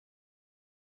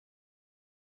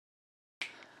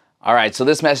All right, so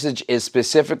this message is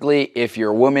specifically if you're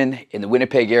a woman in the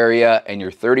Winnipeg area and you're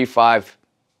 35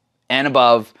 and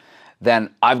above,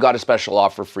 then I've got a special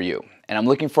offer for you. And I'm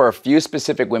looking for a few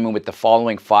specific women with the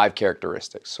following 5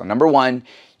 characteristics. So number 1,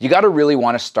 you got to really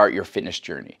want to start your fitness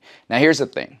journey. Now here's the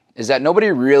thing, is that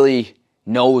nobody really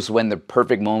knows when the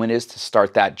perfect moment is to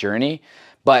start that journey.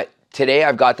 But today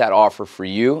I've got that offer for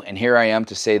you, and here I am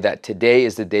to say that today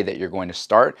is the day that you're going to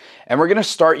start. And we're going to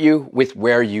start you with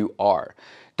where you are.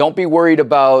 Don't be worried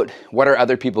about what are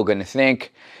other people going to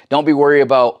think. Don't be worried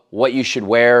about what you should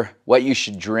wear, what you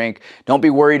should drink. Don't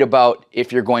be worried about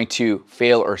if you're going to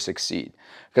fail or succeed.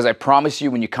 Because I promise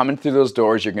you, when you come in through those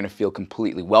doors, you're going to feel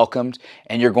completely welcomed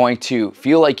and you're going to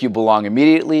feel like you belong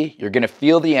immediately. You're going to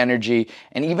feel the energy.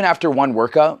 And even after one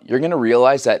workout, you're going to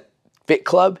realize that Fit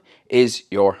Club is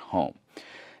your home.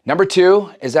 Number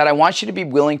 2 is that I want you to be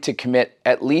willing to commit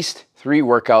at least 3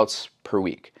 workouts per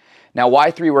week. Now,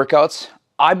 why 3 workouts?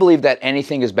 I believe that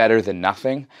anything is better than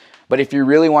nothing, but if you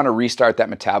really want to restart that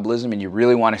metabolism and you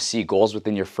really want to see goals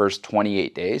within your first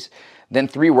 28 days, then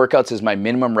 3 workouts is my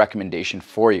minimum recommendation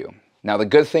for you. Now, the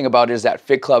good thing about it is that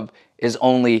Fit Club is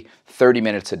only 30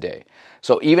 minutes a day.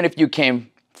 So even if you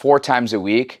came 4 times a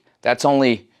week, that's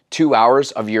only 2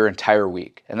 hours of your entire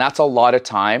week. And that's a lot of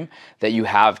time that you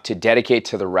have to dedicate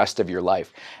to the rest of your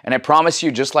life. And I promise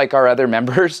you, just like our other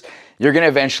members, you're going to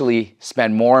eventually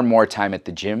spend more and more time at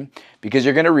the gym because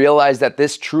you're going to realize that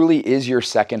this truly is your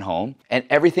second home, and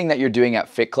everything that you're doing at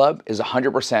Fit Club is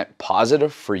 100%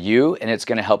 positive for you, and it's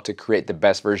going to help to create the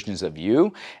best versions of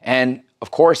you. And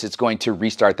of course, it's going to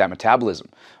restart that metabolism.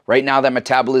 Right now, that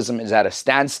metabolism is at a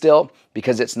standstill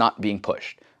because it's not being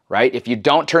pushed, right? If you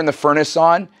don't turn the furnace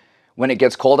on when it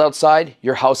gets cold outside,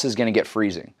 your house is going to get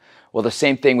freezing. Well, the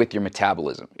same thing with your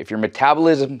metabolism. If your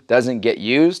metabolism doesn't get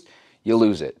used, you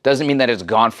lose it. Doesn't mean that it's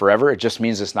gone forever. It just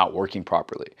means it's not working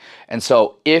properly. And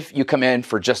so if you come in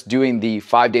for just doing the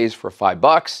 5 days for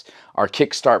 $5, our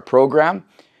Kickstart program,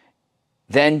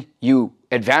 then you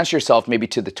advance yourself maybe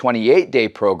to the 28-day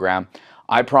program.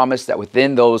 I promise that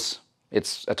within those,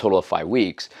 it's a total of 5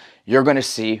 weeks, you're going to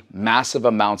see massive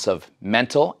amounts of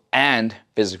mental and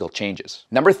physical changes.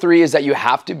 Number 3 is that you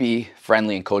have to be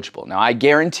friendly and coachable. Now, I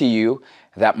guarantee you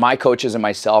that my coaches and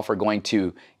myself are going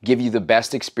to give you the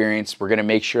best experience. We're going to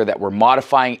make sure that we're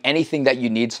modifying anything that you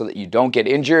need so that you don't get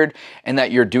injured and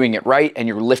that you're doing it right and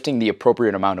you're lifting the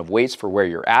appropriate amount of weights for where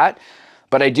you're at.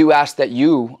 But I do ask that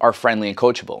you are friendly and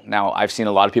coachable. Now, I've seen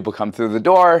a lot of people come through the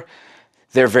door.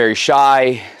 They're very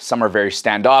shy. Some are very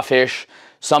standoffish.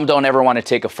 Some don't ever want to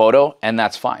take a photo, and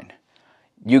that's fine.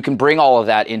 You can bring all of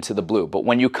that into the blue. But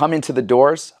when you come into the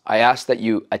doors, I ask that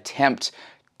you attempt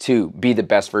to be the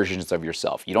best versions of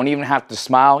yourself. You don't even have to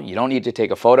smile. You don't need to take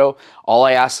a photo. All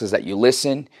I ask is that you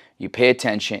listen, you pay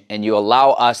attention, and you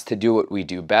allow us to do what we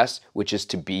do best, which is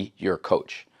to be your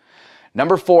coach.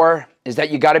 Number 4 is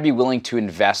that you got to be willing to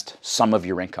invest some of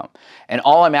your income. And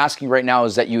all I'm asking right now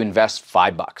is that you invest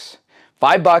 $5.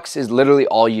 $5 is literally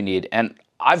all you need. And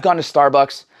I've gone to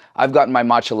Starbucks. I've gotten my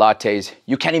matcha lattes.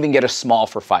 You can't even get a small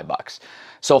for $5.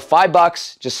 So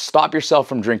 $5, just stop yourself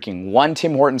from drinking 1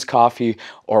 Tim Hortons coffee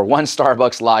or 1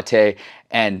 Starbucks latte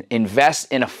and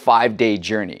invest in a 5-day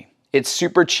journey. It's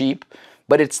super cheap,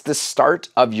 but it's the start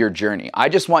of your journey. I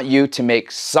just want you to make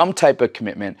some type of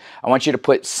commitment. I want you to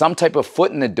put some type of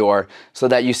foot in the door so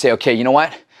that you say, okay, you know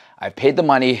what? I've paid the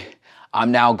money.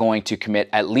 I'm now going to commit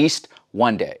at least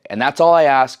 1 day. And that's all I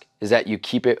ask, is that you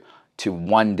keep it to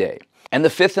 1 day. And the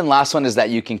 5th and last one is that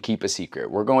you can keep a secret.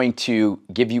 We're going to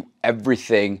give you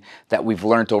everything that we've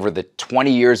learned over the 20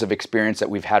 years of experience that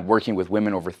we've had working with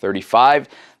women over 35,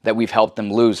 that we've helped them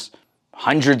lose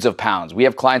hundreds of pounds. We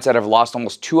have clients that have lost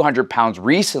almost 200 pounds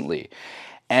recently.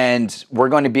 And we're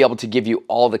going to be able to give you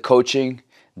all the coaching,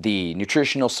 the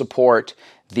nutritional support,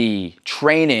 the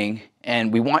training,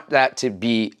 and we want that to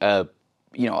be a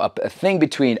thing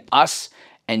between us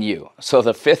and you. So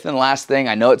the 5th and last thing,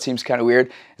 I know it seems kind of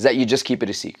weird, is that you just keep it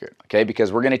a secret, okay?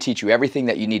 Because we're going to teach you everything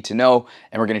that you need to know,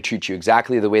 and we're going to treat you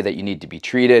exactly the way that you need to be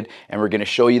treated, and we're going to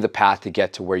show you the path to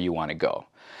get to where you want to go.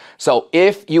 So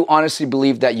if you honestly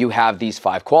believe that you have these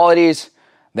 5 qualities,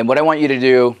 then what I want you to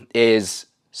do is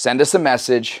send us a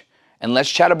message, and let's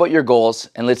chat about your goals,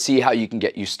 and let's see how you can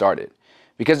get you started.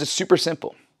 Because it's super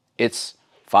simple. It's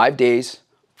 5 days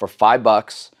for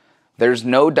 $5. There's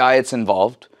no diets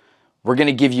involved. We're going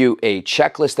to give you a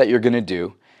checklist that you're going to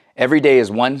do. Every day is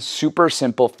one super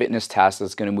simple fitness task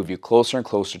that's going to move you closer and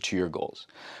closer to your goals.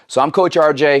 So I'm Coach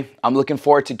RJ. I'm looking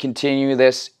forward to continuing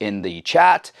this in the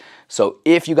chat. So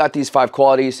if you got these 5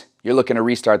 qualities, you're looking to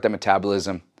restart the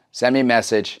metabolism, send me a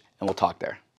message and we'll talk there.